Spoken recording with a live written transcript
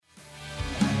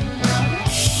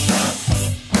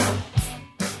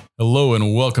Hello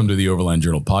and welcome to the Overland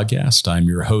Journal podcast. I'm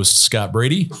your host, Scott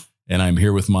Brady, and I'm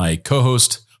here with my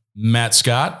co-host, Matt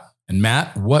Scott. And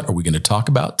Matt, what are we going to talk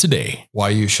about today? Why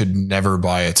you should never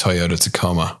buy a Toyota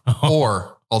Tacoma,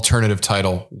 or alternative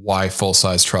title, why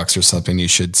full-size trucks are something you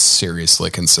should seriously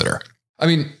consider. I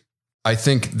mean, I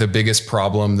think the biggest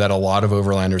problem that a lot of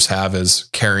overlanders have is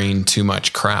carrying too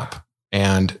much crap.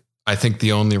 And I think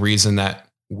the only reason that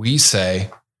we say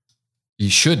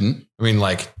you shouldn't,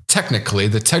 technically,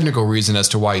 the technical reason as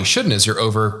to why you shouldn't is you're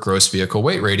over gross vehicle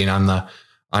weight rating on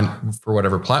for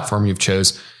whatever platform you've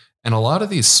chose. And a lot of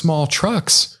these small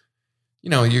trucks,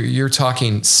 you're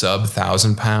talking sub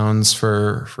 1,000 pounds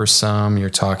for some. You're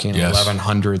talking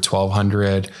 1,100,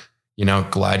 1,200.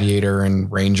 Gladiator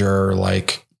and Ranger,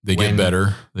 they get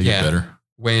better. They get better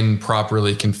when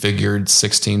properly configured,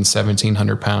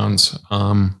 1,700 pounds.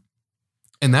 And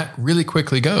that really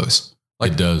quickly goes.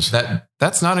 It does.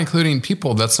 That's not including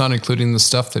people. That's not including the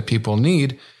stuff that people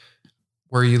need.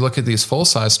 Where you look at these full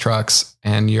size trucks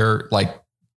and you're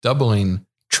doubling,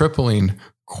 tripling,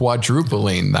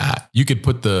 quadrupling that. You could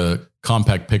put the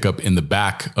compact pickup in the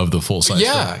back of the full size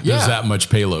truck. There's that much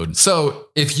payload. So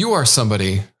if you are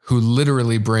somebody who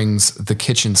literally brings the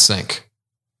kitchen sink,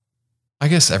 I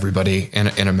guess everybody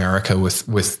in America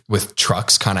with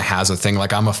trucks kind of has a thing.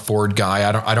 I'm a Ford guy.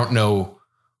 I don't know.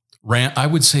 Ram. I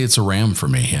would say it's a Ram for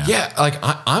me. Yeah. Yeah.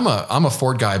 I'm a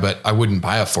Ford guy, but I wouldn't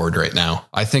buy a Ford right now.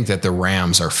 I think that the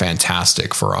Rams are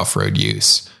fantastic for off-road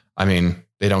use. I mean,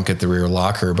 they don't get the rear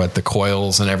locker, but the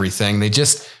coils and everything,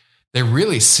 they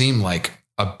really seem like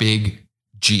a big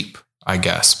Jeep, I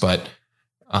guess. But,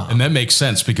 and that makes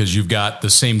sense because you've got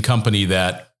the same company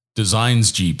that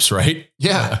designs Jeeps, right?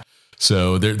 Yeah.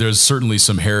 So there's certainly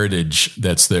some heritage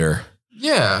that's there.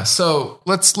 Yeah. So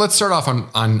let's start off on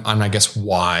I guess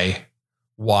why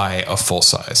a full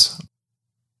size.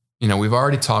 We've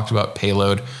already talked about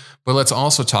payload, but let's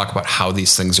also talk about how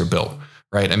these things are built,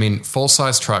 right? I mean, full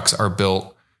size trucks are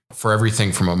built for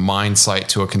everything from a mine site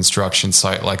to a construction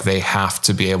site. They have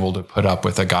to be able to put up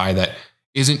with a guy that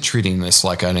isn't treating this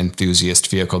like an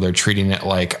enthusiast vehicle. They're treating it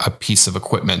like a piece of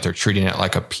equipment. They're treating it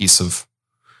like a piece of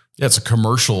it's a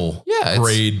commercial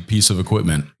grade piece of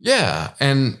equipment. Yeah.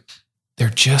 And they're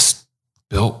just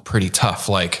built pretty tough.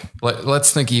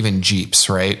 Let's think even Jeeps,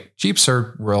 right? Jeeps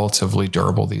are relatively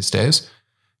durable these days.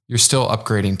 You're still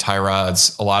upgrading tie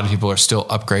rods. A lot of people are still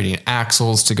upgrading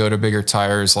axles to go to bigger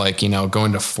tires. Going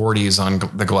to 40s on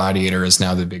the Gladiator is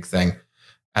now the big thing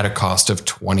at a cost of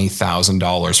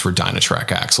 $20,000 for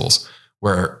Dynatrac axles,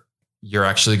 where you're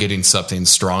actually getting something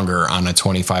stronger on a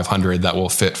 2500 that will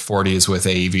fit 40s with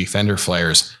AEV fender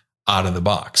flares out of the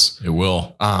box. It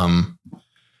will.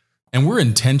 And we're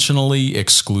intentionally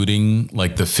excluding the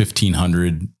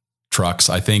 1,500 trucks.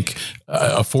 I think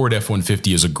a Ford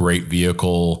F-150 is a great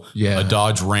vehicle. Yeah. A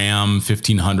Dodge Ram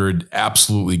 1,500,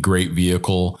 absolutely great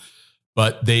vehicle.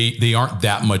 But they aren't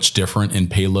that much different in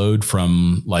payload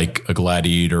from a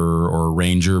Gladiator or a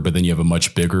Ranger, but then you have a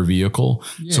much bigger vehicle.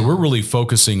 Yeah. So we're really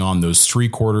focusing on those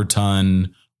 3/4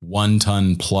 ton, 1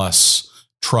 ton plus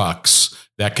trucks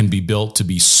that can be built to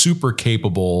be super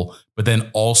capable, but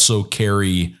then also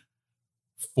carry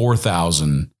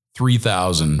 4,000,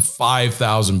 3,000,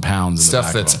 5,000 pounds.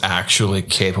 Stuff that's actually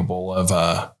capable of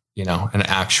an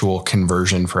actual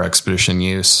conversion for expedition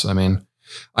use. I mean,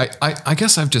 I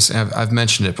guess I've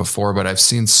mentioned it before, but I've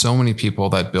seen so many people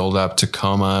that build up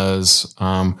Tacomas.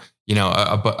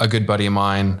 A good buddy of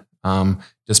mine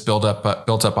just built up a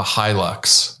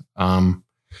Hilux.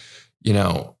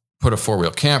 Put a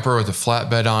 4-wheel camper with a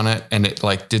flatbed on it, and it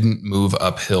didn't move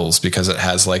up hills because it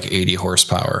has 80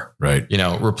 horsepower. Right.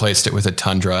 Replaced it with a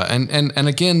Tundra, and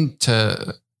again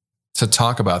to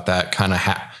talk about that kind of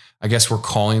I guess we're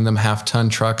calling them half-ton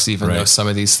trucks, even though some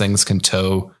of these things can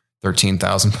tow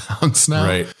 13,000 pounds now.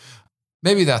 Right.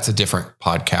 Maybe that's a different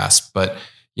podcast, but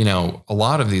a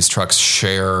lot of these trucks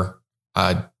share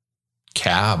a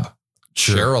cab,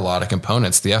 share a lot of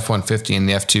components. The F-150 and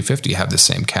the F-250 have the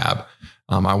same cab.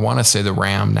 I want to say the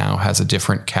Ram now has a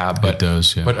different cab, but it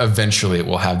does, yeah. But eventually it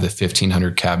will have the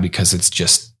 1,500 cab because it's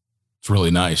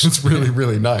really nice. It's really,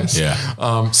 really nice. Yeah.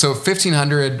 So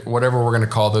 1,500, whatever we're going to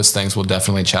call those things, we'll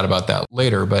definitely chat about that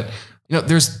later. But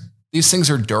these things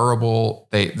are durable.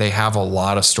 They have a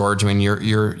lot of storage. I mean,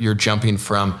 you're jumping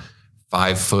from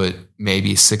 5 foot,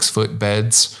 maybe 6 foot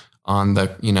beds on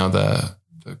the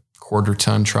 1/4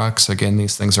 ton trucks. Again,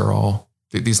 these things are all,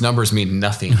 these numbers mean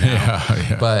nothing now.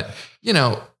 Yeah. But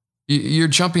you're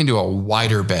jumping to a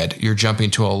wider bed. You're jumping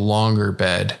to a longer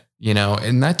bed,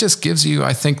 and that just gives you,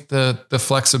 I think, the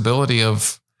flexibility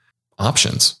of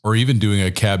options. Or even doing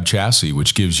a cab chassis,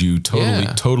 which gives you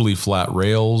totally flat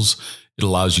rails. It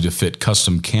allows you to fit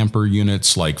custom camper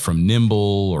units like from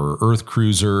Nimble or Earth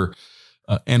Cruiser.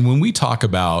 And when we talk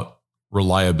about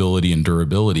reliability and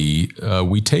durability,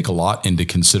 we take a lot into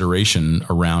consideration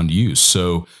around use.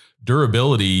 So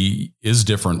durability is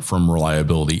different from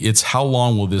reliability. It's how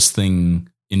long will this thing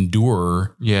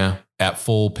endure at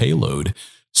full payload.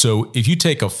 So if you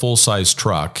take a full-size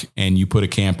truck and you put a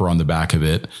camper on the back of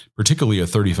it, particularly a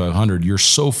 3500, you're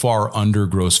so far under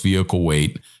gross vehicle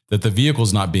weight that the vehicle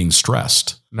is not being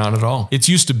stressed. Not at all. It's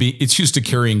used to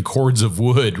carrying cords of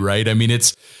wood, right? I mean,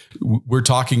 we're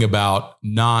talking about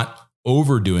not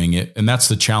overdoing it. And that's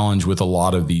the challenge with a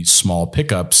lot of these small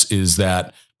pickups, is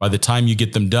that by the time you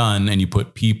get them done and you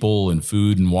put people and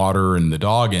food and water and the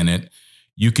dog in it,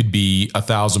 you could be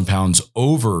 1,000 pounds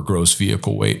over gross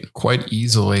vehicle weight quite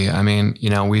easily. I mean,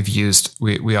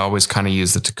 we always kind of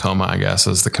use the Tacoma, I guess,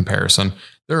 as the comparison.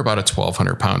 They're about a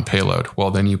 1,200 pound payload.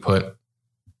 Well, then you put,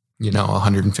 a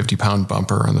 150 pound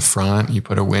bumper on the front, you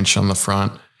put a winch on the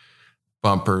front,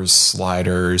 bumpers,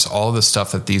 sliders, all the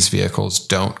stuff that these vehicles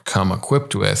don't come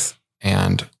equipped with.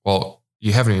 And well,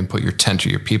 you haven't even put your tent or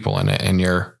your people in it, and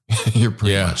you're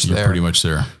pretty much there. You're pretty much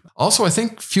there. Also, I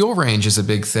think fuel range is a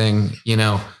big thing.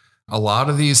 A lot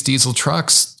of these diesel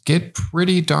trucks get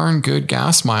pretty darn good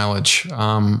gas mileage.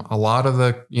 A lot of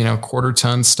the, quarter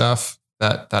ton stuff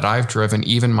that I've driven,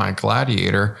 even my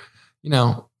Gladiator,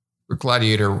 the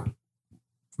Gladiator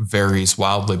varies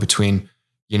wildly between,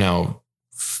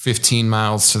 15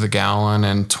 miles to the gallon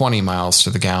and 20 miles to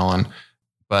the gallon.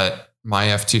 But my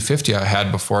F-250 I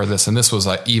had before this, and this was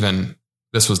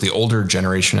the older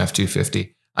generation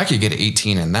F-250. I could get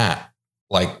 18 in that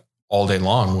like all day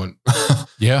long when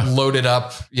loaded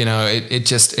up.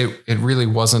 It really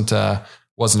wasn't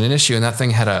an issue. And that thing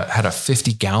had a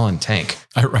 50 gallon tank.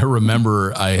 I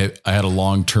remember I had a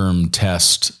long-term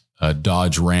test, a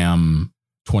Dodge Ram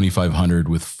 2500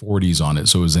 with 40s on it.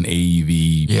 So it was an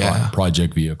AEV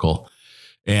project vehicle,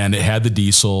 and it had the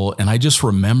diesel. And I just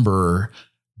remember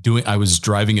I was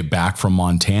driving it back from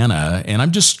Montana, and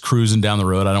I'm just cruising down the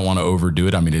road. I don't want to overdo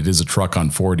it. I mean, it is a truck on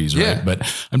 40s, right? Yeah.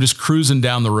 But I'm just cruising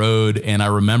down the road. And I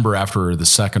remember after the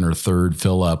second or third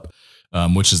fill up,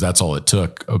 that's all it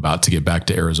took about to get back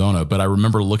to Arizona. But I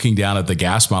remember looking down at the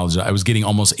gas mileage. I was getting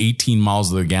almost 18 miles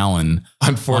to the gallon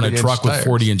on a truck with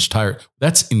 40-inch tire.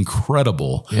 That's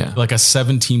incredible. Yeah. Like a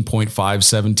 17.5,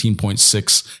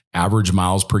 17.6 average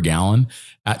miles per gallon.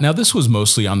 Now, this was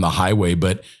mostly on the highway,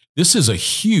 but this is a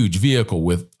huge vehicle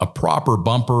with a proper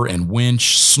bumper and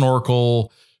winch,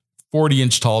 snorkel,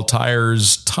 40-inch tall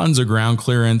tires, tons of ground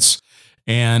clearance.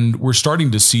 And we're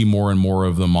starting to see more and more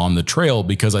of them on the trail,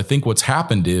 because I think what's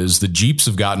happened is the Jeeps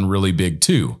have gotten really big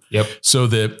too. Yep. So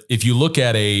that if you look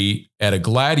at a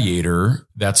Gladiator,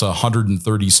 that's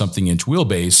 130 something inch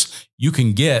wheelbase, you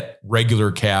can get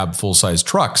regular cab full-size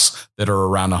trucks that are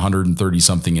around 130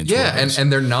 something inch. Yeah.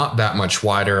 And they're not that much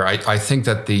wider. I think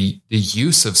that the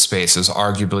use of space is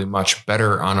arguably much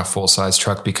better on a full-size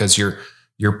truck, because you're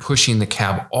pushing the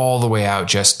cab all the way out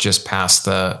just past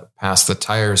the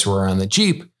tires. Where on the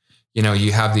Jeep,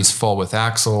 you have these full width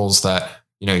axles that,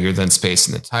 you're then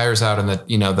spacing the tires out, and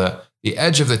the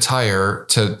edge of the tire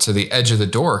to the edge of the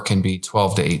door can be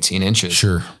 12 to 18 inches.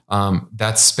 Sure.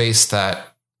 That's space that,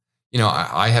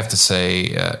 I have to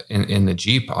say in the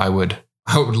Jeep, I would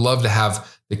love to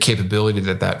have the capability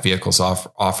that vehicle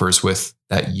offers with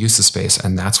that use of space.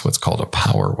 And that's what's called a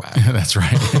power wagon. That's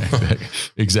right.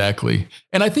 Exactly.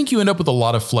 And I think you end up with a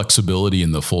lot of flexibility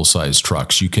in the full-size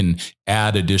trucks. You can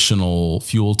add additional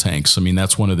fuel tanks. I mean,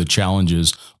 that's one of the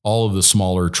challenges. All of the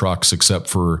smaller trucks, except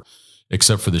for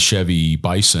the Chevy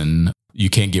Bison, you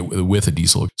can't get with a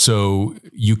diesel. So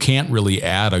you can't really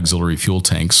add auxiliary fuel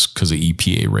tanks because of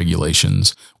EPA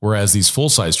regulations. Whereas these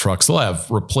full-size trucks, they'll have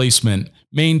replacement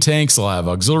main tanks, they'll have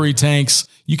auxiliary tanks.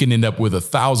 You can end up with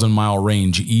 1,000-mile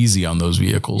range easy on those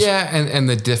vehicles. Yeah, and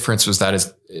the difference was that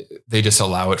is they just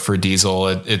allow it for diesel.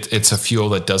 It's a fuel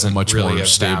that doesn't much really more evaporate.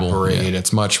 Stable. Yeah.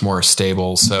 It's much more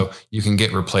stable. So you can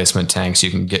get replacement tanks,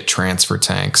 you can get transfer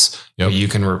tanks. Yep. You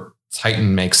can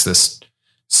Titan makes this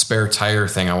spare tire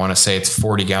thing. I want to say it's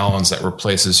 40 gallons that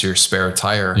replaces your spare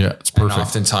tire. Yeah, it's perfect. And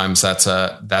oftentimes that's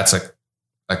a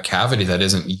cavity that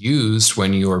isn't used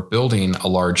when you are building a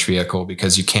large vehicle,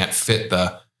 because you can't fit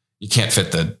the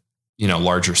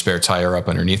larger spare tire up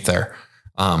underneath there.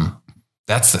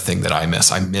 That's the thing that I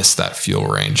miss. I miss that fuel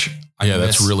range.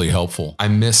 That's really helpful. I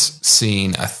miss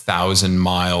seeing 1,000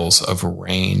 miles of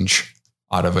range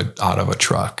out of a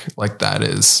truck. Like that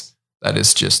is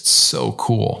just so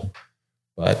cool.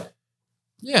 But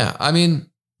yeah, I mean,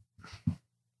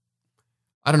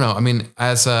 I don't know. I mean,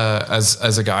 as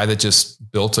a guy that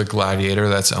just built a Gladiator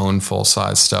that's owned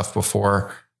full-size stuff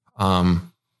before,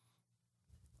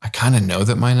 I kind of know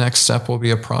that my next step will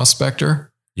be a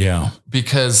Prospector. Yeah.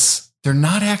 Because they're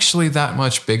not actually that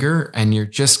much bigger, and you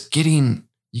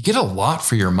get a lot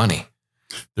for your money.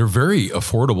 They're very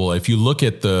affordable. If you look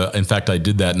at in fact, I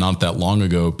did that not that long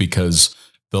ago because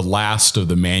the last of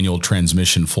the manual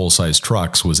transmission full-size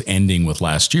trucks was ending with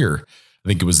last year. I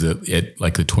think it was the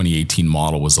 2018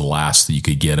 model was the last that you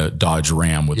could get, a Dodge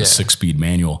Ram with a 6-speed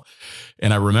manual.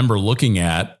 And I remember looking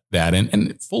at that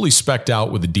and fully spec'd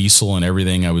out with the diesel and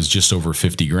everything. I was just over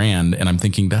 $50,000. And I'm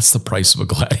thinking that's the price of a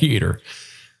Gladiator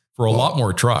for a lot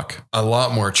more truck. A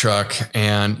lot more truck.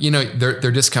 And,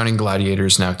 they're discounting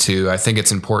Gladiators now too. I think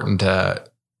it's important to,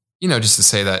 just to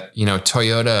say that,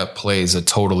 Toyota plays a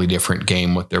totally different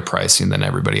game with their pricing than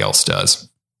everybody else does.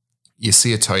 You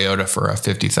see a Toyota for a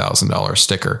 $50,000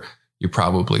 sticker, you're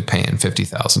probably paying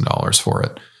 $50,000 for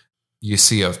it. You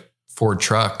see a Ford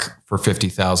truck for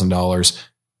 $50,000,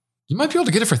 you might be able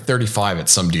to get it for 35 at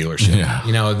some dealership.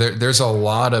 Yeah. There's a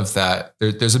lot of that.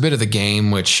 There's a bit of the game,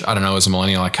 which I don't know, as a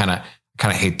millennial, I kind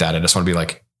of hate that. I just want to be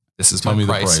like, this is my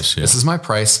price. This is my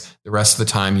price. The rest of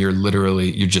the time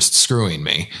you're just screwing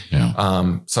me.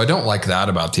 Yeah. So I don't like that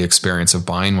about the experience of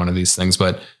buying one of these things,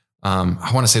 but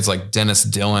I want to say it's like Dennis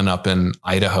Dillon up in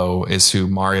Idaho is who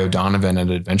Mario Donovan at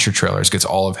Adventure Trailers gets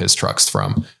all of his trucks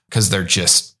from, because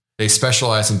they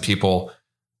specialize in people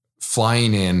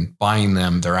flying in, buying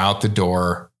them. They're out the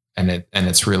door, and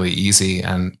it's really easy,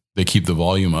 and they keep the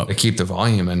volume up. And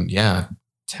 $10,000,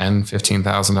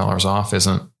 $15,000 off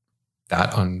isn't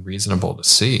that unreasonable to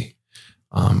see.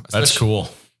 That's cool.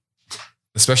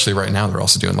 Especially right now, they're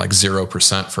also doing like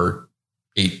 0% for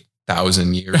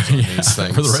 8,000 years on these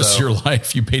things. For the rest of your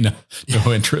life, you pay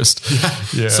no interest.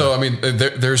 Yeah. So, I mean,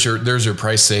 there's your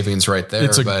price savings right there.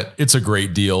 It's a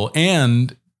great deal.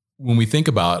 And when we think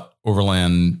about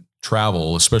overland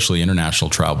travel, especially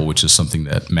international travel, which is something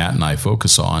that Matt and I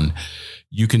focus on,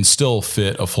 you can still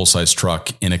fit a full-size truck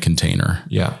in a container.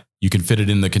 Yeah. You can fit it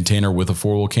in the container with a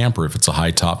 4-wheel camper if it's a high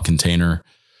top container.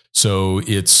 So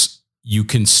you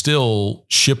can still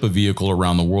ship a vehicle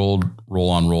around the world, roll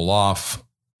on, roll off.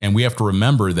 And we have to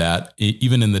remember that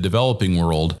even in the developing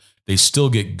world, they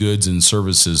still get goods and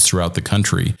services throughout the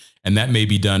country. And that may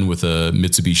be done with a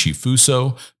Mitsubishi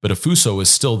Fuso, but a Fuso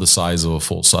is still the size of a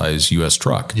full-size US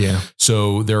truck. Yeah.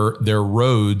 So their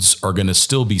roads are going to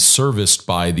still be serviced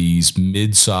by these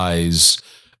mid-size,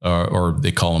 or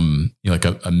they call them like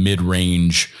a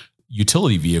mid-range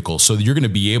utility vehicle. So you're going to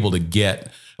be able to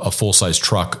get a full-size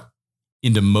truck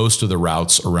into most of the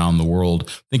routes around the world.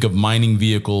 Think of mining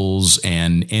vehicles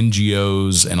and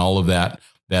NGOs and all of that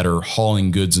are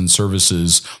hauling goods and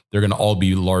services. They're going to all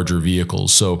be larger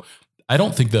vehicles. So I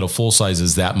don't think that a full size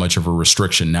is that much of a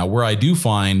restriction. Now, where I do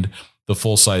find the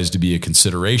full size to be a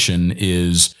consideration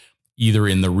is either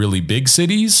in the really big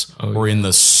cities or in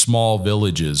the small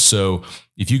villages. So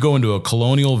if you go into a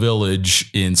colonial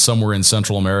village somewhere in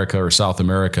Central America or South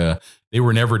America, they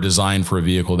were never designed for a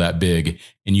vehicle that big,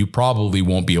 and you probably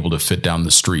won't be able to fit down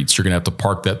the streets. You're going to have to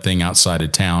park that thing outside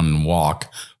of town and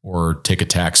walk, or take a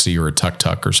taxi or a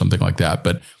tuk-tuk or something like that.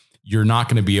 But you're not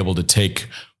going to be able to take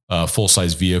a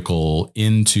full-size vehicle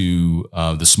into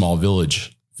the small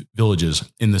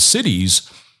villages. In the cities,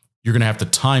 you're going to have to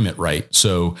time it right.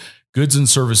 So goods and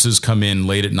services come in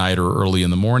late at night or early in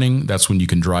the morning. That's when you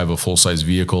can drive a full-size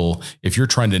vehicle. If you're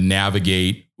trying to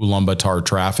navigate Ulaanbaatar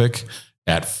traffic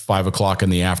at 5:00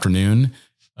 in the afternoon,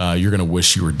 you're going to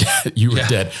wish you were dead. You were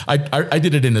dead. I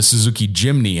did it in a Suzuki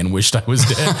Jimny and wished I was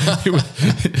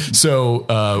dead.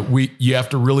 So you have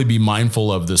to really be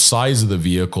mindful of the size of the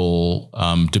vehicle,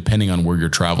 depending on where you're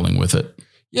traveling with it.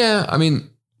 Yeah. I mean,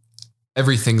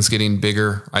 everything's getting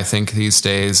bigger, I think, these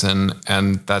days. And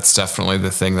that's definitely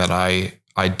the thing that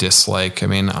I dislike. I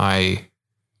mean, I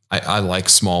like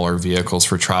smaller vehicles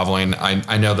for traveling.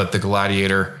 I know that the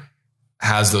Gladiator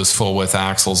has those full width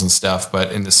axles and stuff,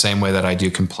 but in the same way that I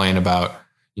do complain about,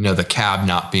 the cab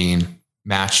not being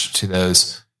matched to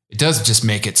those, it does just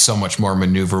make it so much more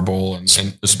maneuverable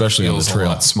and especially on the trail, a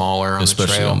lot smaller on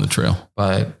the trail.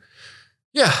 But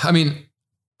yeah, I mean,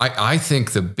 I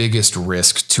think the biggest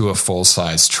risk to a full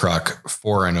size truck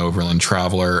for an overland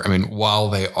traveler, I mean,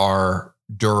 while they are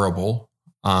durable,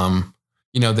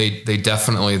 they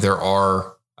definitely,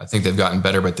 I think they've gotten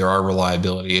better, but there are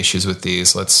reliability issues with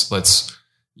these. Let's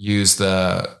use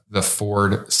the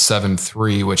Ford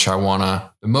 7.3, which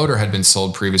the motor had been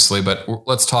sold previously, but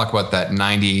let's talk about that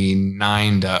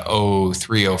 99 to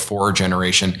 03, 04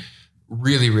 generation.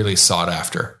 Really, really sought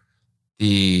after.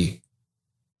 The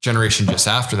generation just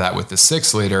after that with the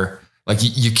 6-liter, like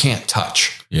you can't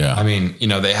touch. Yeah. I mean,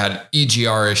 they had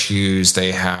EGR issues,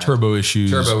 they had turbo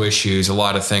issues, a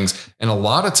lot of things. And a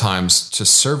lot of times to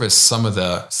service some of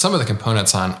the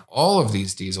components on all of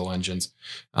these diesel engines,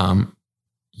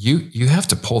 you have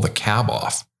to pull the cab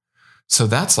off. So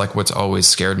that's like what's always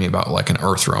scared me about like an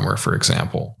earth roamer, for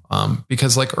example,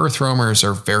 because like earth roamers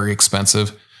are very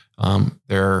expensive.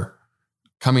 They're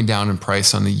coming down in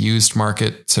price on the used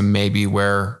market to maybe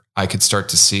where I could start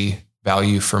to see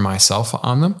value for myself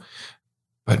on them.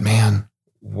 But man,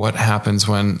 what happens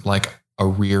when like a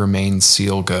rear main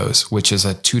seal goes, which is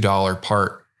a $2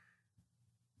 part?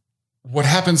 What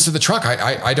happens to the truck?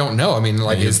 I don't know. I mean,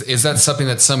 like, is that something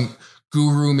that some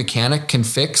guru mechanic can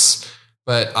fix?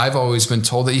 But I've always been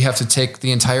told that you have to take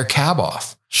the entire cab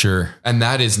off. Sure. And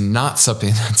that is not something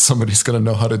that somebody's going to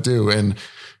know how to do. And,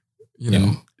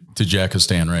 in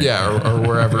Tajikistan, right? Yeah. Or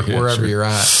wherever, sure. You're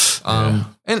at.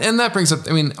 And that brings up,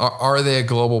 I mean, are they a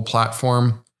global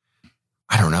platform?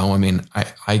 I don't know. I mean,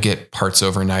 I get parts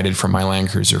overnighted from my Land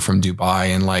Cruiser from Dubai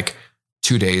in like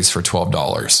 2 days for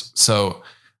 $12. So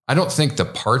I don't think the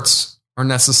parts are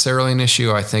necessarily an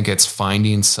issue. I think it's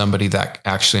finding somebody that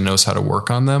actually knows how to work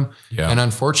on them. Yeah. And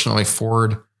unfortunately,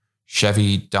 Ford,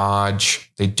 Chevy, Dodge,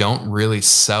 they don't really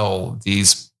sell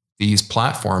these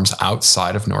platforms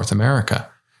outside of North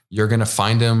America. You're going to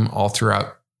find them all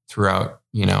throughout,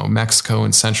 Mexico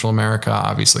and Central America,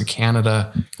 obviously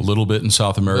Canada, a little bit in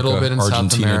South America.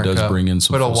 Argentina does bring in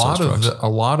some, but a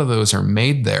lot of those are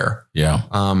made there. Yeah.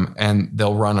 And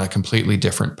they'll run a completely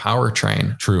different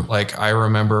powertrain. True. Like I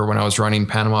remember when I was running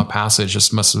Panama Passage,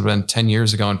 this must have been 10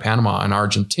 years ago in Panama, an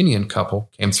Argentinian couple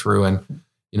came through and,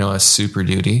 a Super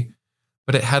Duty,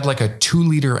 but it had like a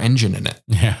 2-liter engine in it.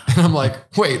 Yeah. And I'm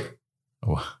like, wait,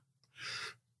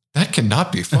 that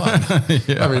cannot be fun.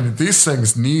 Yeah. I mean, these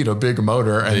things need a big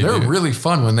motor and they're really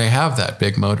fun when they have that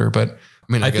big motor. But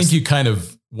I mean, I think you kind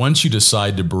of, once you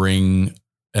decide to bring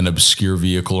an obscure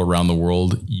vehicle around the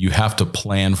world, you have to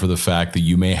plan for the fact that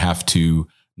you may have to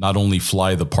not only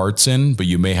fly the parts in, but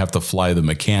you may have to fly the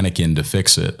mechanic in to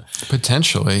fix it.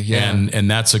 Potentially. Yeah. And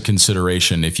that's a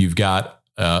consideration. If you've got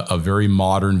a very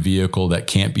modern vehicle that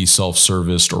can't be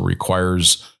self-serviced or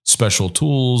requires special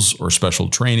tools or special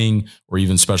training or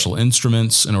even special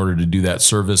instruments in order to do that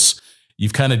service,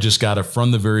 you've kind of just got to,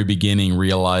 from the very beginning,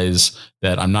 realize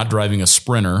that I'm not driving a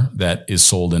Sprinter that is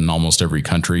sold in almost every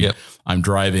country. Yep. I'm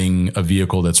driving a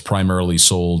vehicle that's primarily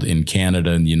sold in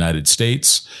Canada and the United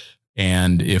States.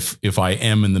 And if I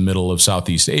am in the middle of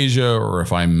Southeast Asia, or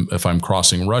if I'm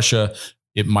crossing Russia,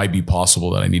 it might be possible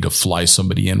that I need to fly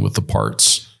somebody in with the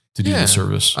parts to do the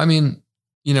service. I mean,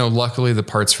 luckily the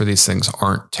parts for these things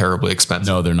aren't terribly expensive.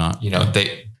 No, they're not.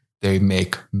 They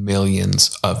make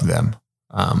millions of them.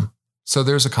 So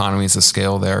there's economies of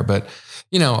scale there. But,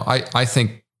 I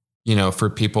think, for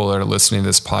people that are listening to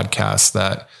this podcast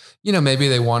that, maybe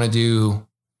they want to do,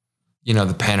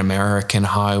 the Pan American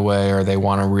Highway, or they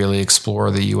want to really explore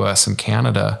the US and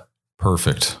Canada.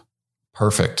 Perfect.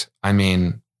 I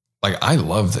mean, like, I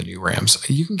love the new Rams.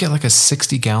 You can get like a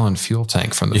 60-gallon fuel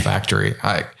tank from the factory.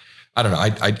 I don't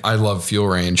know. I love fuel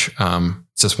range.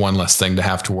 It's just one less thing to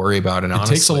have to worry about. And it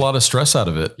takes a lot of stress out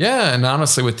of it. Yeah. And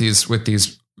honestly, with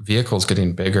these vehicles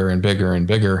getting bigger and bigger and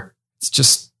bigger, it's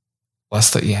just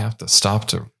less that you have to stop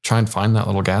to try and find that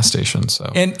little gas station.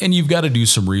 So, and you've got to do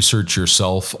some research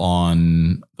yourself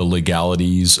on the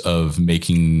legalities of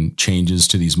making changes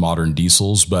to these modern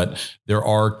diesels, but there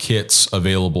are kits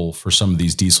available for some of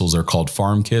these diesels. They're called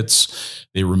farm kits.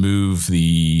 They remove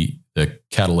the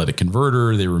catalytic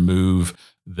converter. They remove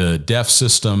the DEF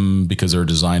system because they're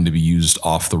designed to be used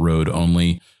off the road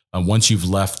only. Once you've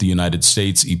left the United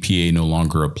States, EPA no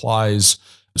longer applies.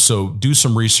 So do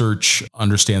some research,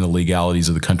 understand the legalities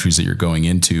of the countries that you're going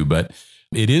into, but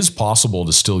it is possible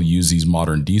to still use these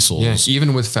modern diesels. Yeah,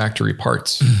 even with factory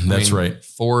parts. That's right.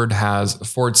 Ford sells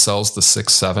the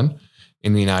 6.7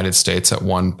 in the United States at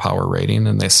 1 power rating,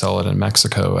 and they sell it in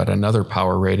Mexico at another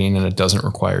power rating, and it doesn't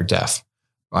require DEF.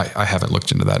 I haven't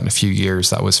looked into that in a few years.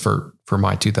 That was for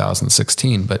my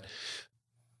 2016, but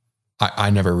I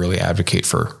never really advocate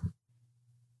for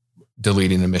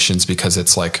deleting emissions because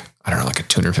it's like, I don't know, like a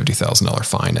 $250,000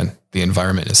 fine, and the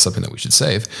environment is something that we should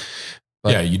save.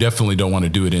 But, yeah, you definitely don't want to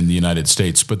do it in the United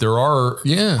States, but there are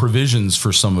provisions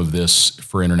for some of this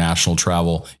for international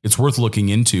travel. It's worth looking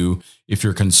into if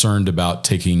you're concerned about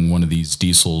taking one of these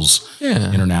diesels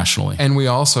internationally. And we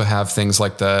also have things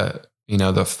like the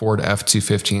Ford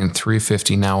F-250 and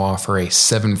 350 now offer a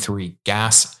 7.3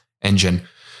 gas engine,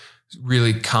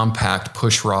 really compact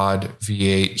pushrod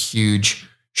V8, huge.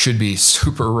 Should be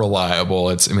super reliable.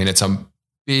 It's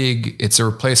a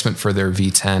replacement for their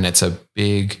V10. It's a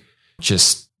big,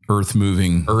 just earth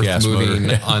moving,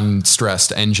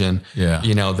 unstressed engine. Yeah.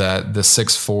 You know, that the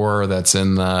 6.4 that's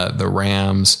in the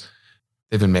Rams,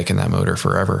 they've been making that motor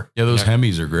forever. Yeah. Those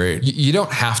Hemis are great. You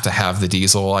don't have to have the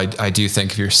diesel. I do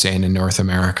think if you're staying in North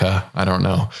America, I don't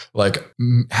know, like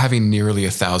having nearly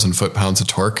 1,000 foot-pounds of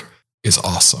torque is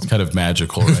awesome. Kind of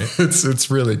magical, right?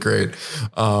 It's really great.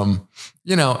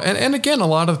 You know, and again, a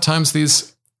lot of times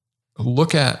these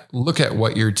look at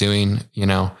what you're doing. You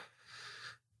know,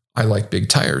 I like big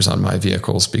tires on my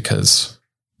vehicles because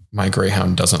my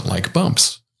Greyhound doesn't like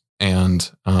bumps. And,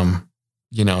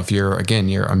 you know, if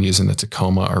I'm using the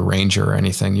Tacoma or Ranger or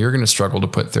anything, you're going to struggle to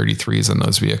put 33s in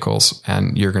those vehicles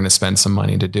and you're going to spend some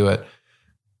money to do it.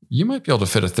 You might be able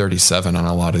to fit a 37 on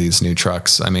a lot of these new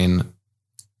trucks. I mean,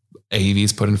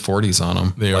 AEV's putting 40s on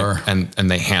them. They are. And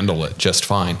they handle it just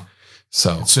fine.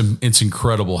 So it's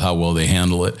incredible how well they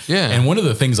handle it. Yeah. And one of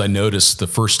the things I noticed the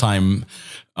first time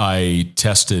I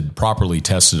properly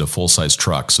tested a full-size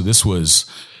truck. So this was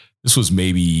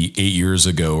maybe 8 years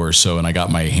ago or so. And I got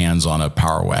my hands on a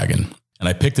Power Wagon and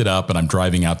I picked it up and I'm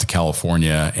driving out to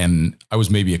California and I was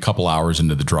maybe a couple hours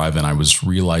into the drive and I was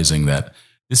realizing that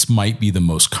this might be the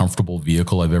most comfortable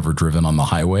vehicle I've ever driven on the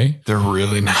highway. They're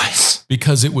really nice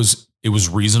because it was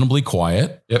reasonably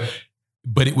quiet. Yep.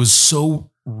 But it was so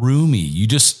roomy.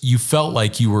 You felt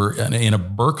like you were in a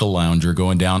Burka lounger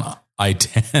going down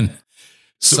I-10.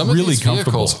 So some of really these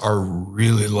vehicles are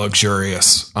really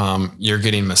luxurious. You're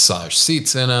getting massage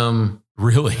seats in them.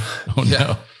 Really? Oh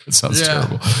no, that sounds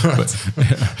terrible. But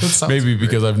sounds maybe great.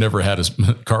 Because I've never had a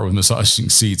car with massaging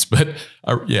seats. But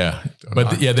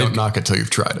don't knock it till you've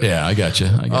tried it. Yeah, I got you.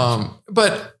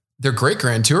 But they're great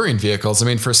grand touring vehicles. I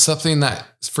mean, for something that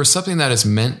is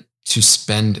meant to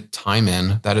spend time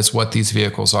in, that is what these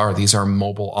vehicles are. These are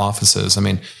mobile offices. I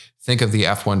mean, think of the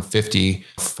F-150.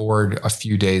 Ford, a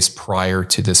few days prior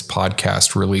to this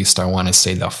podcast, released, I want to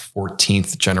say, the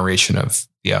 14th generation of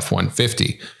the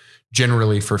F-150.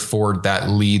 Generally for Ford, that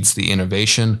leads the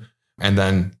innovation, and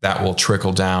then that will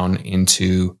trickle down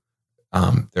into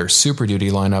their Super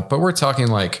Duty lineup. But we're talking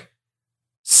like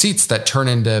seats that turn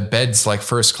into beds like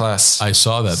first class. I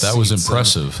saw that. That was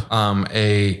impressive.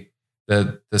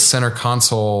 The center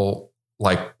console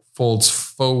like folds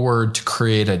forward to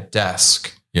create a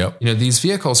desk. Yep. You know, these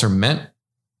vehicles are meant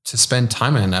to spend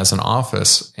time in as an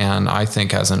office. And I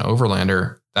think as an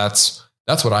Overlander, that's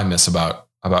what I miss about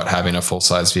having a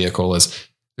full-size vehicle is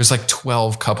there's like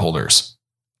 12 cup holders.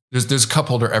 There's a cup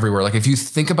holder everywhere. Like if you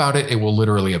think about it, it will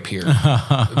literally appear.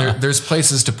 There's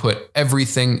places to put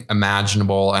everything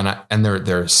imaginable and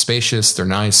they're spacious. They're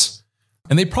nice.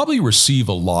 And they probably receive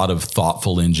a lot of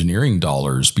thoughtful engineering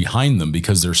dollars behind them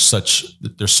because they're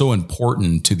so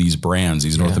important to these brands,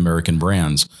 these North American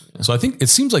brands. Yeah. So I think it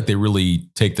seems like they really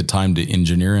take the time to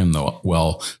engineer them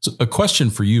well. So a question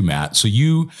for you, Matt. So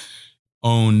you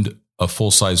owned a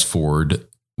full-size Ford.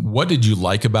 What did you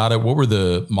like about it? What were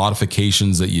the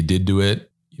modifications that you did to it?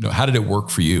 You know, how did it work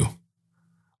for you?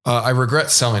 I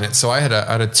regret selling it. So I had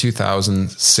a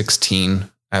 2016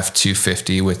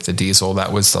 F-250 with the diesel.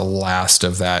 That was the last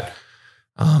of that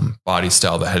body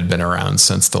style that had been around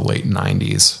since the late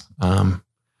 90s.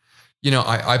 You know,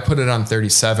 I put it on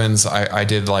 37s. I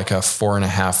did like a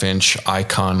 4.5 inch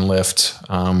Icon lift.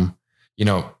 You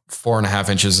know, 4.5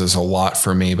 inches is a lot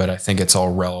for me, but I think it's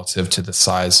all relative to the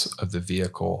size of the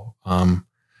vehicle.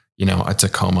 You know, a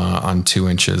Tacoma on 2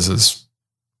 inches is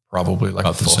probably like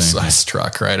a full size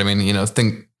truck, right? I mean, you know,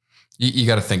 you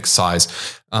got to think size.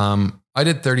 I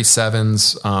did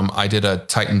 37s. I did a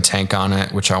Titan tank on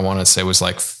it, which I want to say was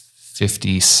like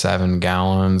 57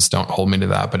 gallons. Don't hold me to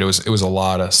that, but it was a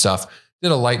lot of stuff.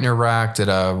 Did a Lightner rack, did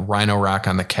a Rhino rack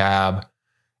on the cab.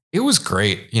 It was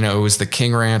great. You know, it was the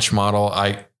King Ranch model.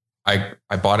 I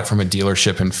bought it from a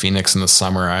dealership in Phoenix in the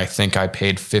summer. I think I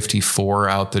paid $54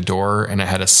 out the door and it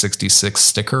had a 66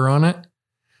 sticker on it.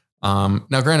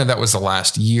 Now granted that was the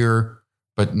last year,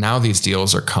 but now these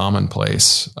deals are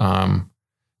commonplace.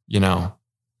 You know,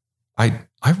 I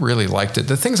really liked it.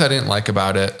 The things I didn't like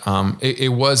about it,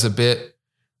 it was a bit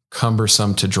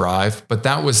cumbersome to drive, but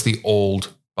that was the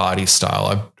old body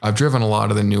style. I've driven a lot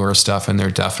of the newer stuff and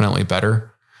they're definitely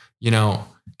better. You know,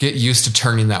 get used to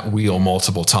turning that wheel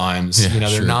multiple times. Yeah, you know,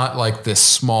 they're not like this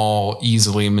small,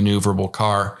 easily maneuverable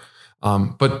car.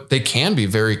 But they can be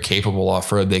very capable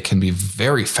off-road. They can be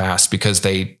very fast because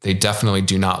they definitely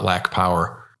do not lack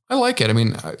power. I like it. I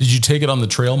mean, did you take it on the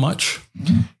trail much?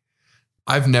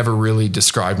 I've never really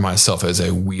described myself as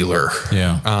a wheeler.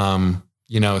 Yeah.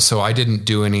 You know, so I didn't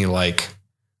do any like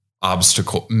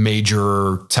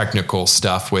major technical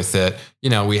stuff with it. You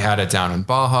know, we had it down in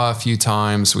Baja a few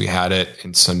times. We had it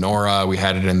in Sonora. We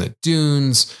had it in the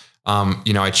dunes.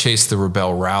 I chased the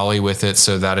Rebel Rally with it.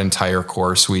 So that entire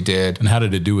course we did. And how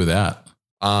did it do with that?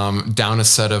 Down a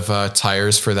set of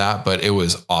tires for that, but it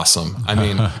was awesome. I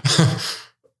mean,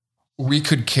 we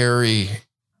could carry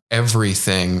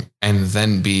everything and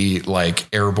then be like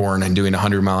airborne and doing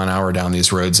 100 mile an hour down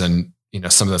these roads. And,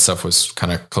 some of that stuff was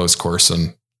kind of closed course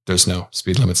and there's no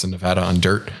speed limits in Nevada on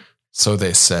dirt. So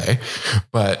they say,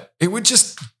 but it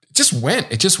just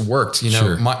worked.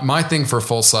 Sure. My thing for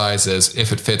full size is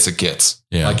if it fits, it gets.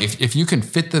 Yeah. Like if you can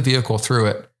fit the vehicle through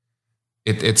it,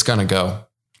 it's going to go.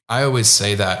 I always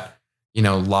say that,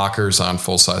 lockers on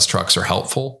full size trucks are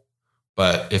helpful,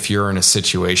 but if you're in a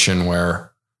situation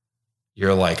where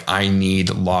you're like, I need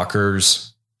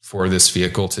lockers for this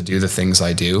vehicle to do the things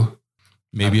I do.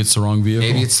 Maybe it's the wrong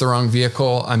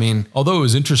vehicle. I mean, although it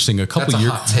was interesting, a couple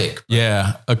years, hot take.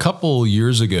 Yeah. A couple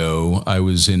years ago, I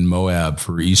was in Moab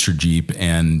for Easter Jeep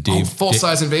and Dave, Full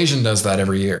Size Invasion does that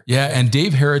every year. Yeah. And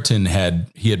Dave Harriton had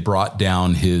brought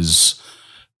down his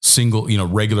single,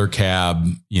 regular cab,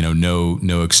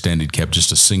 no extended cab,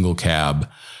 just a single cab,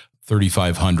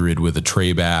 3,500 with a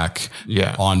tray back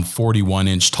on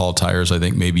 41-inch tall tires. I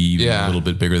think maybe even a little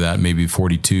bit bigger than that, maybe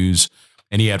 42s.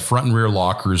 And he had front and rear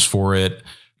lockers for it,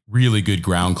 really good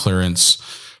ground clearance.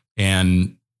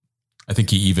 And I think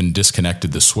he even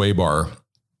disconnected the sway bar.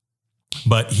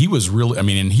 But he was really, and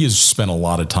he has spent a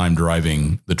lot of time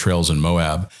driving the trails in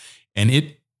Moab. And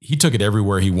he took it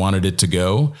everywhere he wanted it to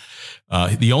go.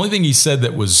 The only thing he said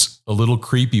that was a little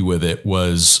creepy with it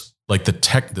was like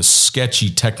the sketchy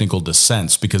technical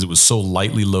descents, because it was so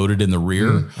lightly loaded in the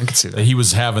rear. I can see that. He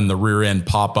was having the rear end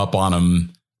pop up on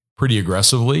him pretty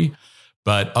aggressively.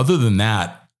 But other than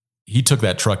that, he took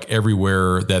that truck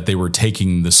everywhere that they were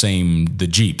taking the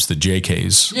Jeeps, the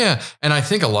JKs. Yeah. And I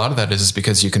think a lot of that is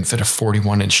because you can fit a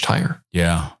 41-inch tire.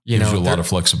 Yeah. Gives you a lot of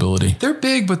flexibility. They're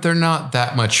big, but they're not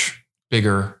that much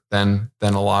bigger than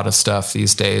a lot of stuff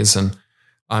these days. And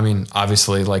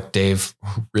obviously, like Dave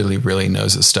really, really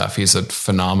knows his stuff. He's a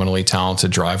phenomenally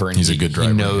talented driver. And he's a good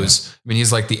driver. He knows,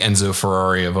 he's like the Enzo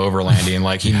Ferrari of overlanding.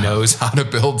 Like he knows how to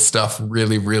build stuff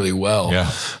really, really well. Yeah.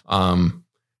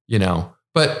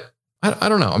 But I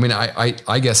don't know.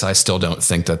 I guess I still don't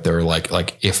think that they're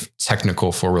like if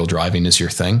technical four-wheel driving is your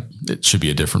thing, it should be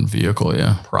a different vehicle.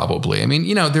 Yeah, probably.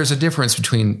 There's a difference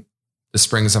between the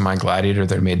springs on my Gladiator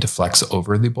that are made to flex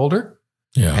over the boulder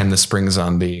and the springs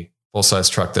on the full-size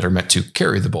truck that are meant to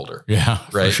carry the boulder. Yeah,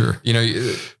 right. For sure.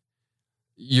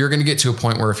 You're going to get to a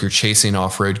point where if you're chasing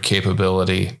off-road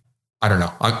capability, I don't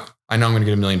know. I know I'm going to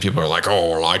get a million people who are like, oh,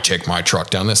 well, I take my truck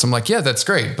down this. I'm like, yeah, that's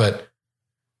great. But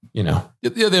they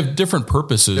have different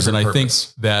purposes. I think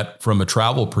that from a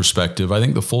travel perspective, I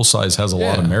think the full size has a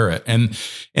lot of merit. And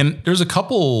there's a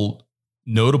couple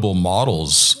notable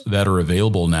models that are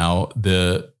available now.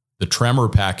 The Tremor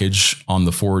package on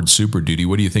the Ford Super Duty.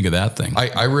 What do you think of that thing?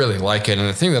 I really like it. And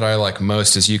the thing that I like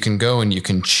most is you can go and you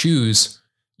can choose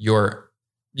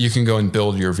you can go and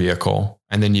build your vehicle,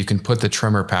 and then you can put the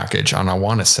Tremor package on, I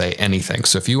want to say anything.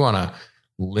 So if you want a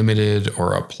limited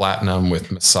or a platinum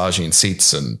with massaging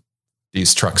seats, and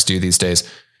these trucks do these days,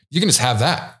 you can just have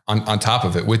that on top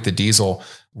of it with the diesel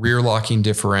rear locking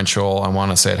differential. I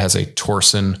want to say it has a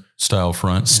Torsen style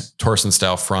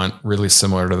front, really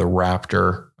similar to the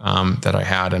Raptor that I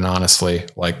had. And honestly,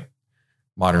 like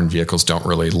modern vehicles don't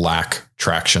really lack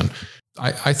traction.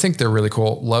 I think they're really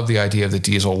cool. Love the idea of the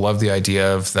diesel. Love the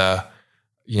idea of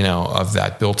of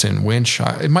that built-in winch.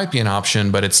 It might be an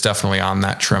option, but it's definitely on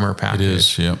that Tremor package. It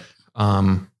is. Yeah.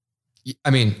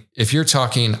 If you're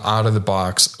talking out of the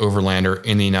box Overlander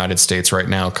in the United States right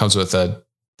now, it comes with a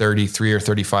 33 or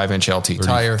 35 inch LT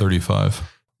tire,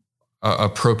 35,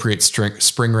 appropriate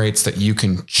spring rates that you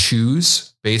can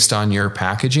choose based on your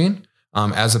packaging,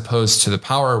 as opposed to the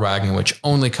Power Wagon, which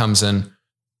only comes in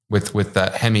with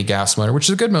that Hemi gas motor, which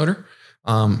is a good motor.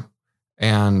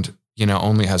 And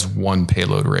only has one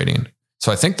payload rating.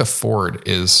 So I think the Ford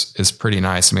is pretty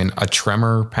nice. A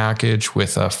Tremor package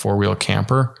with a 4-wheel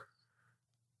camper,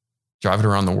 drive it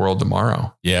around the world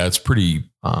tomorrow. Yeah, it's pretty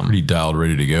dialed,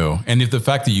 ready to go. And if the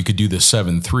fact that you could do the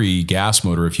 7.3 gas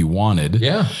motor if you wanted.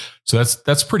 Yeah. So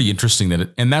that's pretty interesting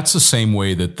and that's the same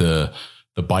way that the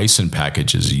Bison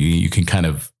packages, you can kind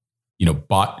of,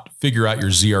 figure out your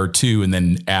ZR2 and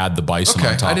then add the Bison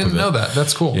on top of it. I didn't know that.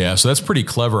 That's cool. Yeah. So that's pretty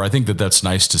clever. I think that's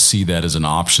nice to see that as an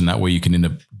option. That way you can end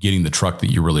up getting the truck that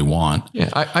you really want.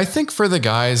 Yeah. I think for the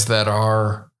guys that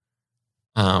are,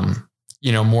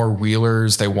 more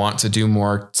wheelers, they want to do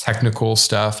more technical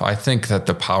stuff. I think that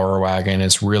the Power Wagon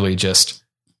is really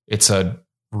it's a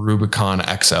Rubicon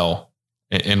XL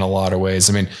in a lot of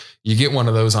ways. You get one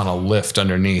of those on a lift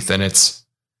underneath and it's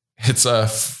It's a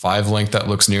 5-link that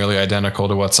looks nearly identical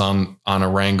to what's on a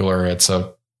Wrangler. It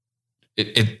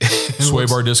sway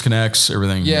bar disconnects,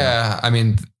 everything. Yeah. I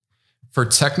mean, for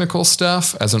technical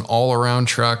stuff, as an all-around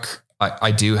truck,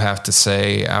 I do have to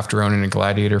say, after owning a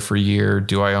Gladiator for a year,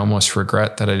 do I almost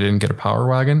regret that I didn't get a Power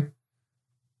Wagon?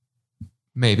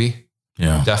 Maybe.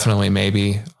 Yeah. Definitely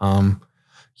maybe.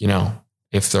 You know,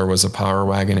 if there was a Power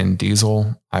Wagon in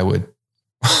diesel, I would.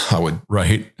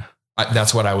 Right.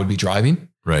 That's what I would be driving.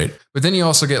 Right. But then you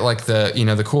also get like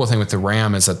the cool thing with the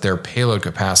Ram is that their payload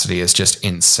capacity is just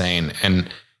insane. And,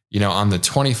 you know, on the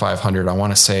 2500, I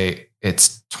want to say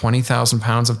it's 20,000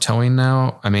 pounds of towing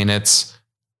now. I mean,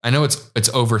 I know it's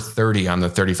over 30 on the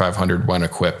 3500 when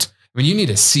equipped. I mean, you need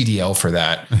a CDL for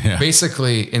that. Yeah.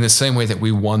 Basically, in the same way that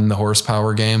we won the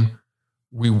horsepower game,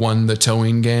 we won the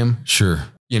towing game. Sure.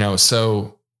 You know,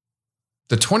 so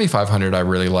the 2500 I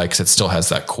really like because it still has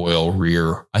that coil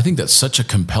rear. I think that's such a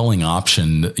compelling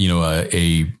option. You know,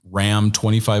 a Ram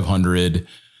 2500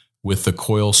 with the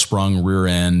coil sprung rear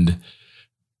end,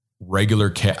 regular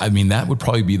cab. I mean, that would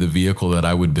probably be the vehicle that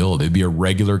I would build. It'd be a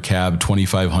regular cab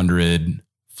 2500,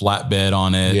 flatbed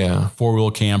on it,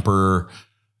 4-wheel camper,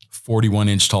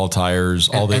 41-inch tall tires,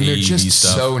 all the AEV just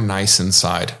stuff. So nice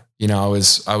inside. You know,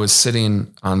 I was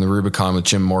sitting on the Rubicon with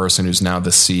Jim Morrison, who's now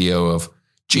the CEO of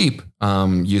Jeep,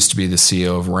 used to be the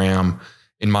CEO of Ram,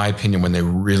 in my opinion, when they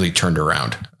really turned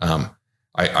around.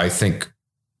 I think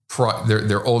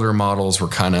their older models were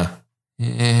kind of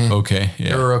okay. Yeah.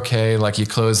 They were okay. Like you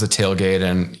close the tailgate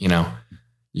and, you know,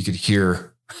 you could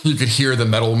hear the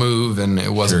metal move and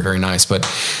it wasn't very nice. But,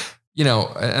 you know,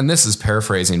 and this is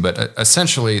paraphrasing, but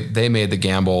essentially they made the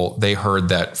gamble. They heard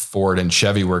that Ford and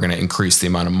Chevy were going to increase the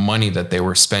amount of money that they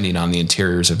were spending on the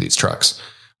interiors of these trucks.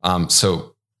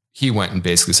 So he went and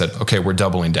basically said, okay, we're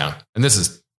doubling down. And this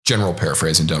is general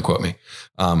paraphrasing. Don't quote me.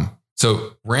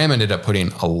 So Ram ended up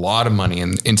putting a lot of money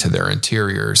into their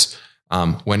interiors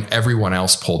when everyone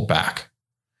else pulled back.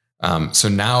 So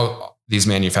now these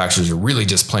manufacturers are really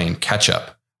just playing catch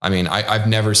up. I mean, I've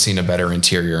never seen a better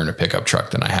interior in a pickup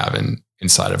truck than I have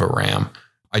inside of a Ram.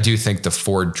 I do think the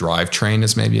Ford drivetrain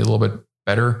is maybe a little bit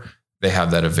better. They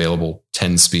have that available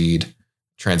 10-speed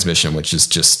transmission, which is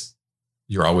just,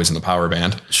 you're always in the power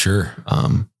band. Sure.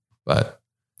 But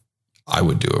I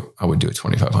would do a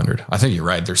 2500. I think you're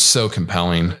right. They're so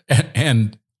compelling.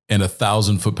 And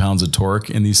 1,000 foot-pounds of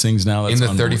torque in these things now. That's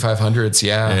in the 3500s.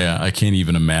 Yeah. Yeah. I can't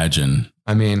even imagine.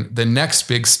 I mean, the next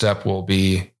big step will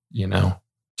be, you know,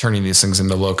 turning these things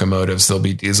into locomotives. They'll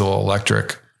be diesel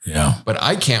electric. Yeah. But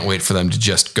I can't wait for them to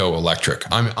just go electric.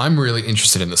 I'm really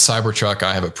interested in the Cybertruck.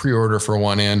 I have a pre-order for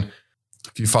one in.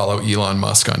 If you follow Elon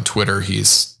Musk on Twitter,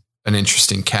 he's an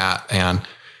interesting cat. And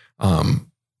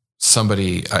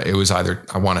somebody, it was either,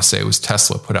 I want to say it was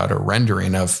Tesla, put out a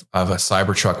rendering of a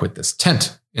Cybertruck with this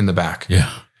tent in the back.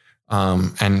 Yeah.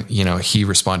 And, you know, he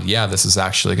responded, yeah, this is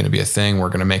actually going to be a thing. We're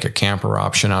going to make a camper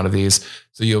option out of these.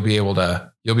 So you'll be able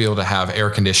to have air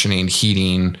conditioning,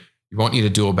 heating. You won't need a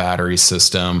dual battery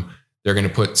system. They're going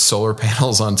to put solar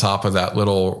panels on top of that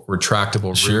little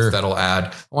retractable roof that'll add,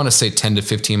 I want to say 10 to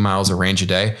 15 miles of range a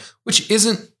day, which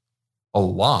isn't a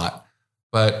lot.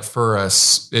 But for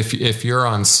us, if you're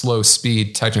on slow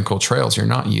speed technical trails, you're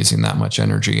not using that much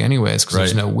energy anyways, because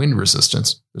there's no wind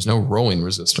resistance. There's no rolling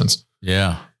resistance.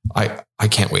 Yeah. I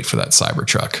can't wait for that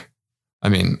Cybertruck. I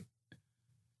mean,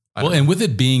 and with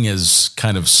it being as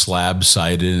kind of slab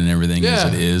sided and everything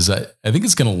as it is, I think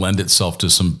it's going to lend itself to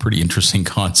some pretty interesting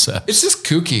concepts. It's just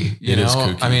kooky, you know? Is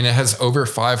kooky. I mean, it has over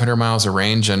 500 miles of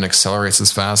range and accelerates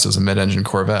as fast as a mid-engine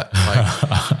Corvette.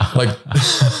 Like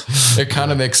it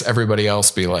kind of makes everybody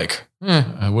else be like,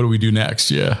 what do we do next?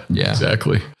 Yeah,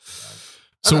 exactly.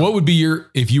 So what would be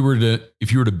if you were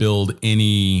to build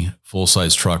any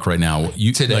full-size truck right now,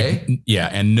 today?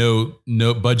 And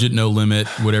no budget, no limit,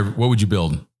 whatever, what would you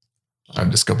build? I'd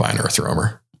just go buy an earth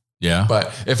roamer. Yeah.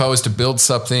 But if I was to build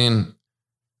something,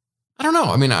 I don't know.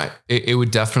 I mean, it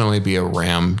would definitely be a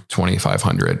Ram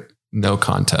 2500. No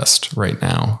contest right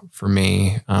now for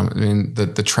me. I mean,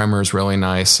 the Tremor is really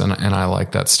nice and I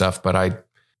like that stuff, but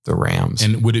the Rams.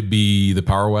 And would it be the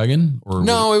Power Wagon or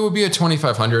no, it would be a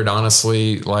 2500.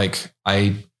 Honestly, like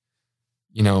everybody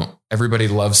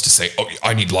loves to say, oh,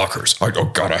 I need lockers.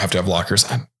 Oh God, I have to have lockers.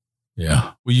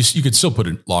 Yeah. Well, you could still put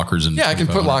lockers in. Yeah, I can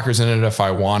put lockers in it if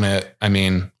I want it. I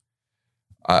mean,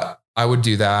 I would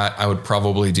do that. I would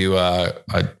probably do a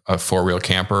 4-wheel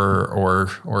camper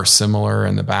or similar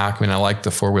in the back. I mean, I like the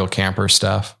 4-wheel camper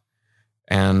stuff,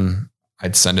 and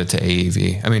I'd send it to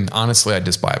AEV. I mean, honestly, I'd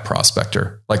just buy a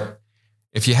Prospector. Like,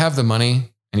 if you have the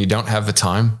money and you don't have the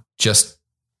time, just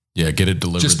get it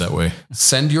delivered that way.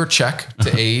 Send your check to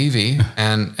AEV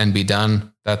and be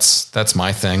done. that's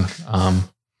my thing. I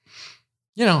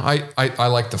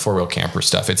like the 4-wheel camper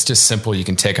stuff. It's just simple. You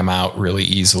can take them out really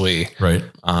easily. Right.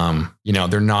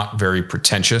 They're not very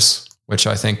pretentious, which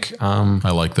I think,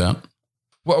 I like that.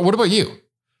 What about you?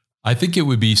 I think it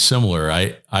would be similar.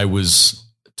 I was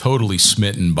totally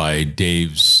smitten by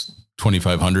Dave's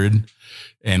 2500,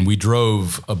 and we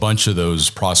drove a bunch of those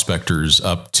prospectors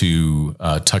up to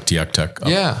Tuktoyaktuk.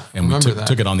 Yeah. And we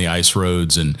took it on the ice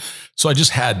roads. And so I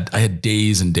had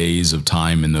days and days of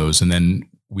time in those. And then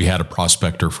we had a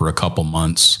prospector for a couple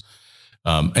months.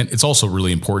 And it's also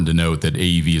really important to note that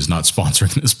AEV is not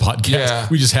sponsoring this podcast. Yeah.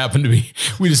 We just happen to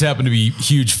be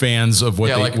huge fans of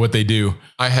what they do.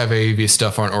 I have AEV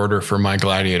stuff on order for my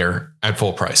Gladiator at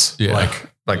full price. Yeah.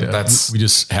 That's, we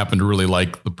just happen to really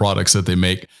like the products that they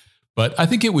make. But I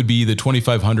think it would be the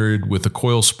 2500 with the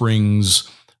coil springs.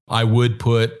 I would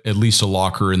put at least a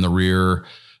locker in the rear.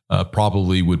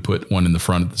 Probably would put one in the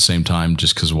front at the same time,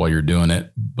 just because while you're doing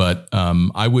it. But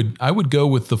I would go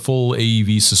with the full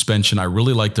AEV suspension. I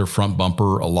really like their front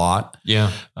bumper a lot.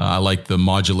 Yeah, I like the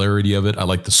modularity of it. I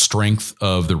like the strength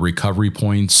of the recovery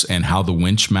points and how the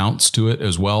winch mounts to it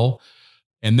as well.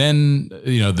 And then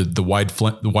the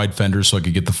wide fenders, so I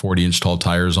could get the 40-inch tall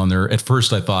tires on there. At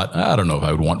first, I thought I don't know if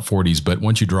I would want 40s, but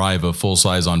once you drive a full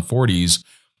size on 40s.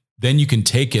 Then you can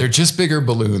take it. They're just bigger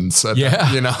balloons.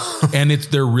 And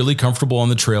they're really comfortable on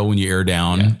the trail when you air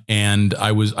down. Yeah. And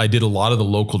I did a lot of the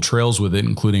local trails with it,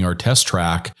 including our test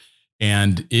track,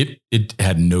 and it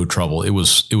had no trouble. It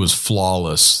was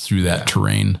flawless through that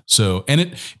terrain. So,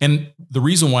 and the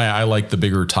reason why I like the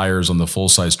bigger tires on the full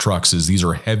size trucks is these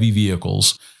are heavy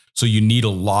vehicles. So you need a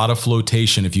lot of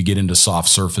flotation if you get into soft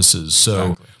surfaces.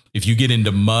 So if you get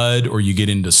into mud or you get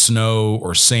into snow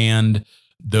or sand,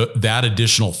 that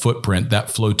additional footprint,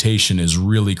 that flotation is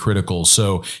really critical.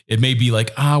 So it may be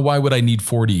like, why would I need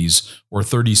 40s or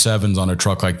 37s on a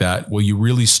truck like that? Well, you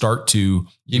really start to,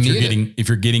 if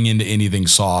you're getting into anything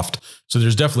soft. So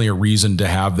there's definitely a reason to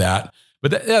have that.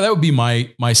 But that would be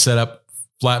my setup: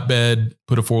 flatbed,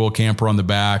 put a 4-wheel camper on the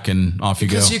back, and off you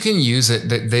go. Because you can use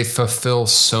it. They fulfill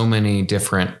so many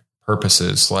different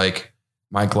purposes. Like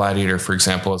my Gladiator, for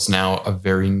example, is now a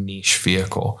very niche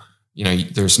vehicle.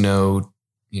 There's no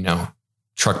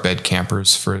truck bed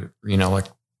campers for, like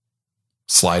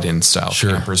slide in style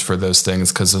campers for those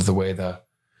things, because of the way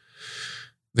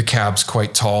the cab's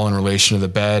quite tall in relation to the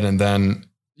bed. And then,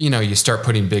 you start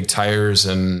putting big tires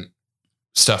and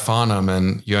stuff on them,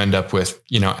 and you end up with,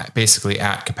 basically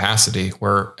at capacity,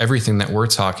 where everything that we're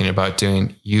talking about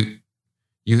doing,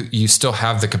 you still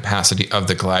have the capacity of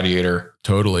the Gladiator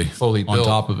totally fully built on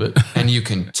top of it. And you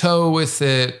can tow with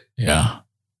it. Yeah.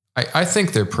 I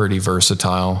think they're pretty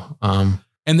versatile.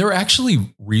 And they're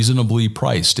actually reasonably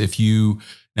priced.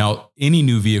 Now any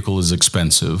new vehicle is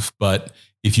expensive, but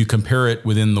if you compare it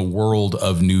within the world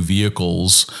of new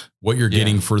vehicles, what you're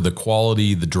getting for the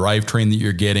quality, the drivetrain that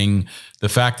you're getting, the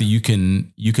fact that you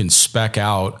can spec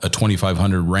out a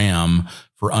 2500 Ram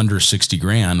for under 60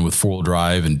 grand with 4-wheel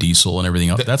drive and diesel and everything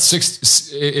else. That's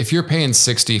 60. If you're paying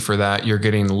 60 for that, you're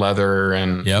getting leather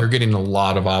and you're getting a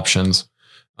lot of options.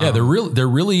 Yeah, they're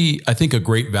really, I think, a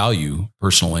great value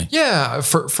personally. Yeah,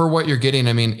 for what you're getting.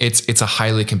 I mean, it's a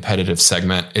highly competitive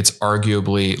segment. It's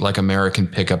arguably, like, American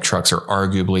pickup trucks are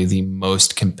arguably the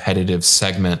most competitive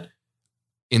segment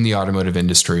in the automotive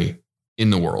industry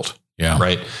in the world. Yeah.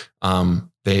 Right.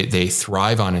 They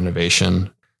thrive on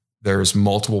innovation. There's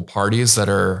multiple parties that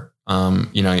are,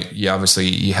 you obviously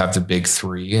you have the big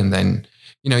three, and then,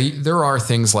 there are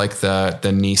things like the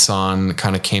Nissan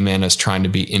kind of came in as trying to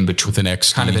be in between, with an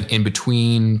XD, kind of an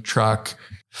in-between truck.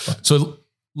 So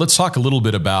let's talk a little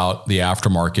bit about the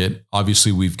aftermarket.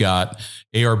 Obviously, we've got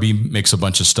ARB makes a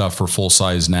bunch of stuff for full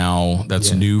size now.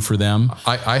 That's new for them.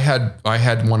 I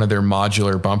had one of their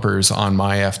modular bumpers on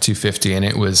my F250, and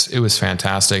it was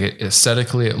fantastic.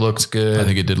 Aesthetically, it looked good. I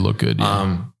think it did look good.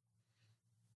 Yeah.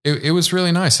 It was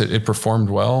really nice. It performed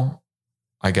well.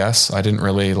 I guess I didn't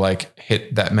really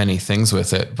hit that many things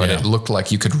with it, but it looked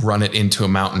like you could run it into a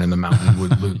mountain and the mountain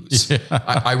would lose.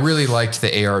 I really liked the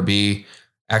ARB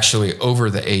actually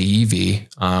over the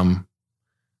AEV,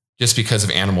 just because of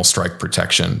animal strike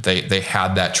protection. They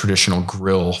had that traditional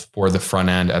grill for the front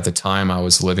end. At the time I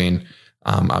was living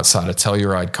outside of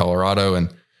Telluride, Colorado,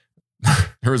 and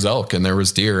there was elk and there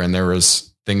was deer and there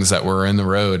was things that were in the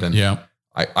road. And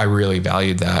I really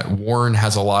valued that. Warren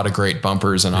has a lot of great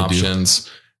bumpers and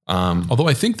options. Although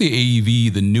I think the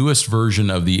AEV, the newest version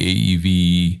of the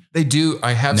AEV, they do.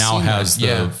 I have now seen has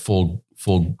that. the full.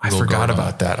 I forgot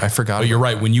about that. But you're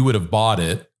right. When you would have bought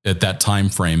it at that time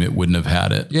frame, it wouldn't have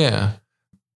had it. Yeah.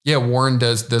 Yeah. Warren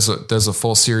does a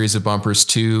full series of bumpers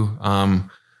too.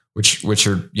 which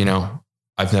are, you know,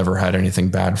 I've never had anything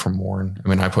bad from Warn. I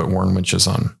mean, I put Warn winches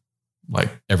on like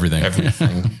everything,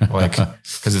 like,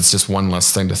 cause it's just one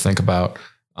less thing to think about.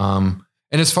 And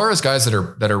as far as guys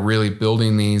that are really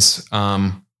building these,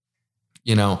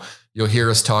 you know, you'll hear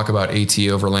us talk about AT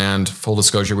Overland. Full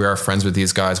disclosure, we are friends with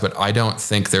these guys, but I don't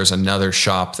think there's another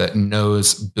shop that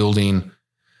knows building,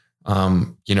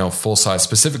 you know, full size,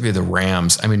 specifically the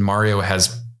Rams. I mean, Mario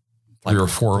has like 3 or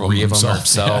 4 of them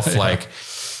himself. Yeah. Like,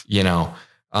 you know,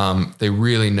 they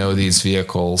really know these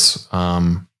vehicles.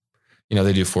 You know,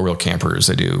 they do 4-wheel campers.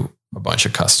 They do a bunch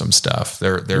of custom stuff. They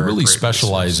really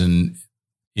specialize in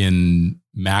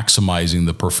maximizing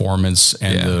the performance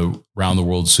and the round the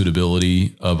world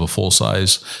suitability of a full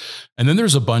size. And then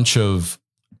there's a bunch of,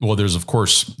 well, there's of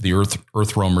course the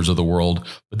earth roamers of the world,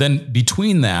 but then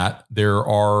between that, there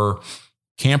are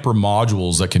camper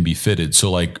modules that can be fitted. So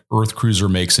like Earth Cruiser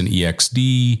makes an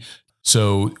EXD.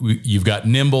 So you've got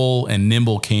Nimble, and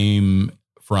Nimble came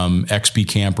from XP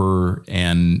Camper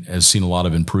and has seen a lot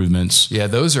of improvements. Yeah,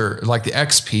 those are like the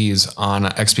XPs on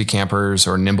XP campers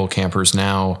or Nimble campers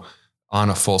now on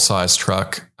a full size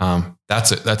truck.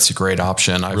 That's a great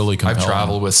option. I've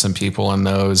traveled with some people in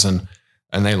those and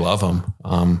they love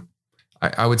them.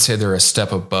 I would say they're a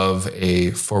step above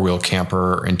a 4-wheel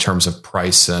camper in terms of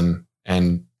price and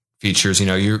features. You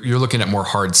know, you're looking at more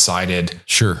hard sided,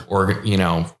 sure, or, you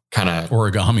know, kind of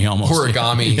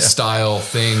origami style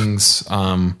things.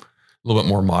 A little bit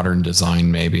more modern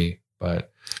design maybe, but.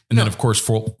 And then of course,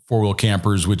 4-wheel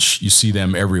campers, which you see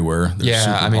them everywhere. They're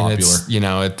super popular. It's, you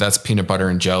know, that's peanut butter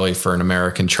and jelly for an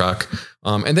American truck.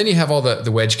 And then you have all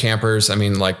the wedge campers. I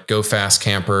mean, like Go Fast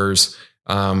campers.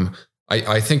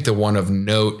 I think the one of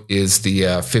note is the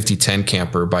 5010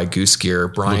 camper by Goose Gear.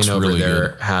 Brian over really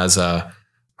there has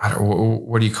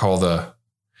what do you call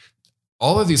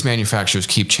all of these manufacturers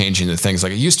keep changing the things.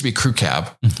 Like it used to be crew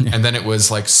cab and then it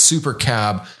was like super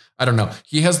cab. I don't know.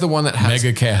 He has the one that has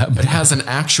mega cab. It has an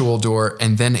actual door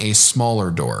and then a smaller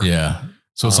door. Yeah.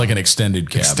 So it's like an extended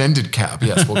cab. Extended cab.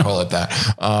 Yes, we'll call it that.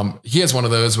 He has one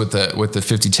of those with the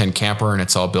 5010 camper and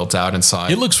it's all built out inside.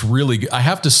 It looks really good. I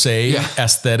have to say,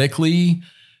 aesthetically,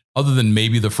 other than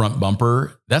maybe the front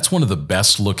bumper, that's one of the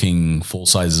best looking full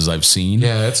sizes I've seen.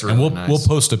 Yeah, it's really nice. We'll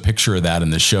post a picture of that in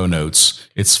the show notes.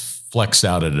 It's flexed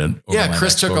out at an Overland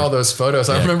Chris Expo. took all those photos.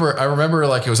 I remember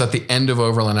like it was at the end of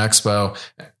Overland Expo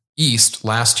East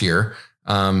last year,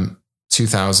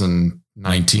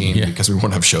 2019, because we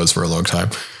won't have shows for a long time.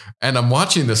 And I'm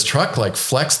watching this truck like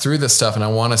flex through this stuff. And I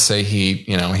want to say he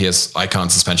has Icon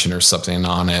suspension or something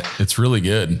on it. It's really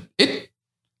good. It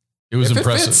was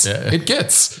impressive. It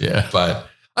gets, yeah. But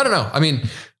I don't know. I mean,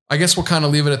 I guess we'll kind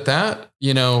of leave it at that.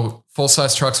 You know, full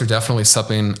size trucks are definitely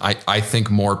something I think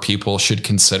more people should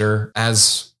consider.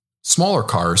 As smaller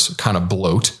cars kind of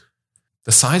bloat,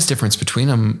 the size difference between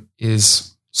them is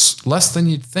less than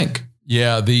you'd think.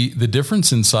 Yeah, the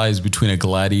difference in size between a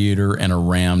Gladiator and a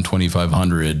Ram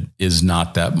 2500 is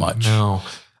not that much. No.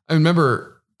 I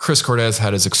remember Chris Cortez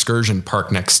had his Excursion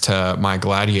parked next to my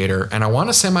Gladiator, and I want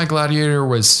to say my Gladiator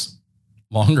was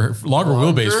longer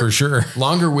wheelbase for sure.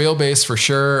 Longer wheelbase for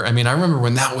sure. I mean, I remember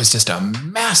when that was just a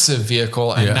massive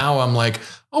vehicle, and now I'm like,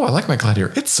 oh, I like my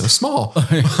Gladiator. It's so small.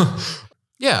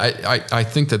 Yeah, I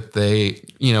think that they,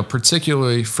 you know,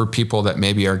 particularly for people that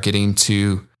maybe are getting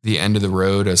to the end of the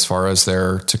road as far as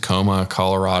their Tacoma,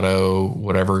 Colorado,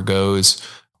 whatever goes,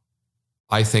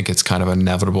 I think it's kind of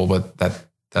inevitable, but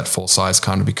that full size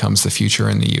kind of becomes the future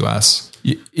in the US.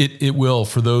 It will,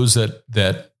 for those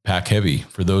that pack heavy,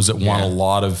 for those that want a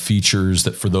lot of features,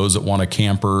 that for those that want a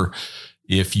camper.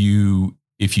 If you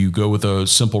go with a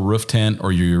simple roof tent,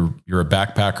 or you're a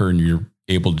backpacker and you're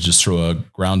able to just throw a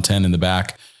ground tent in the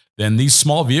back, then these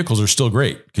small vehicles are still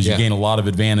great because you gain a lot of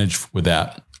advantage with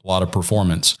that, a lot of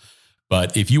performance.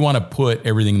 But if you want to put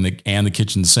everything in the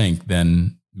kitchen sink,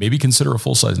 then maybe consider a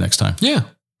full size next time. Yeah.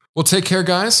 Well, take care,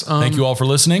 guys. Thank you all for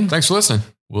listening. Thanks for listening.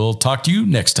 We'll talk to you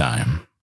next time.